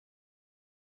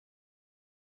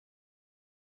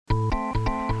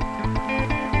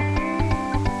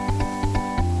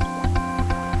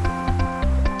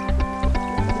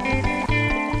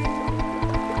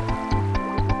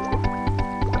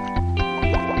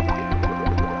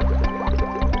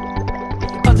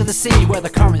the sea where the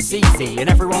current's easy and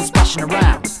everyone's splashing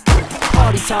around.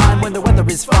 Party time when the weather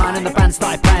is fine and the band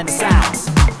started playing the sounds.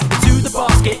 Into the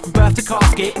basket, from birth to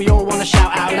casket, we all wanna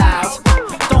shout out loud.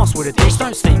 Dance with a dish,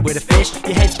 don't sleep with a fish,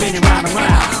 your head spinning round and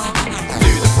round.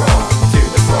 To the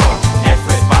prawn,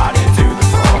 everybody to the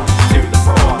prawn, to the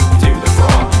prawn, to the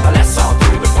prawn. Let's all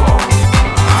do the prawn.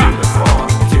 To the prawn,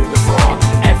 to the prawn.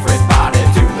 Everybody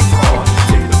to the prawn,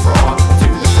 to the prawn, to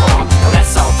the prawn.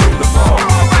 Let's all do the prawn.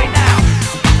 Come on right now.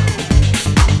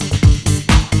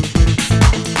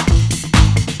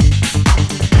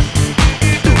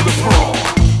 Do the prawn.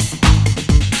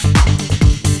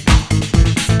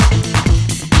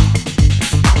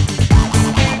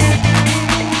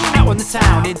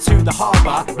 Town into the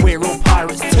harbour, we're all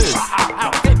pirates too.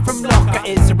 Outfit from locker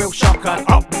is a real shocker.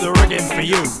 Up the rigging for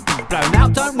you. Blown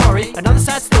out, don't worry, another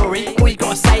sad story. All you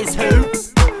gotta say is who.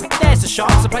 There's the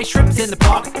sharks that play shrimps in the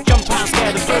park. Jump out,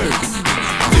 scare the food.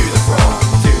 To the prawn,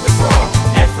 to the prawn.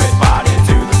 Everybody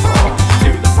to the prawn, to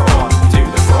the prawn, to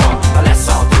the prawn. Let's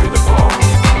all do the prawn.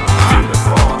 To the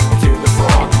prawn, to the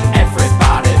prawn.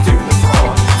 Everybody to the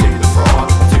prawn, to the prawn,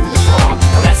 to the prawn.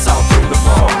 Let's all do the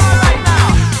prawn.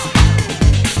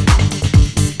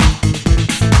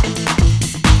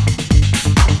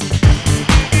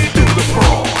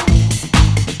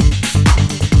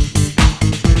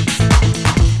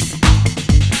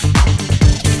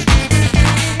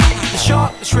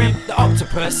 The shrimp, the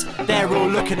octopus, they're all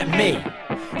looking at me.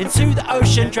 Into the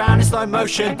ocean, drown in slow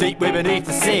motion, deep way beneath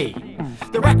the sea.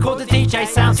 The record, the DJ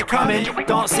sounds are coming,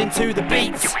 dancing to the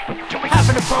beats.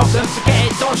 Having a problem, forget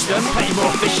it, dodge them, plenty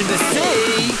more fish in the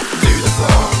sea. To the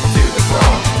prawn.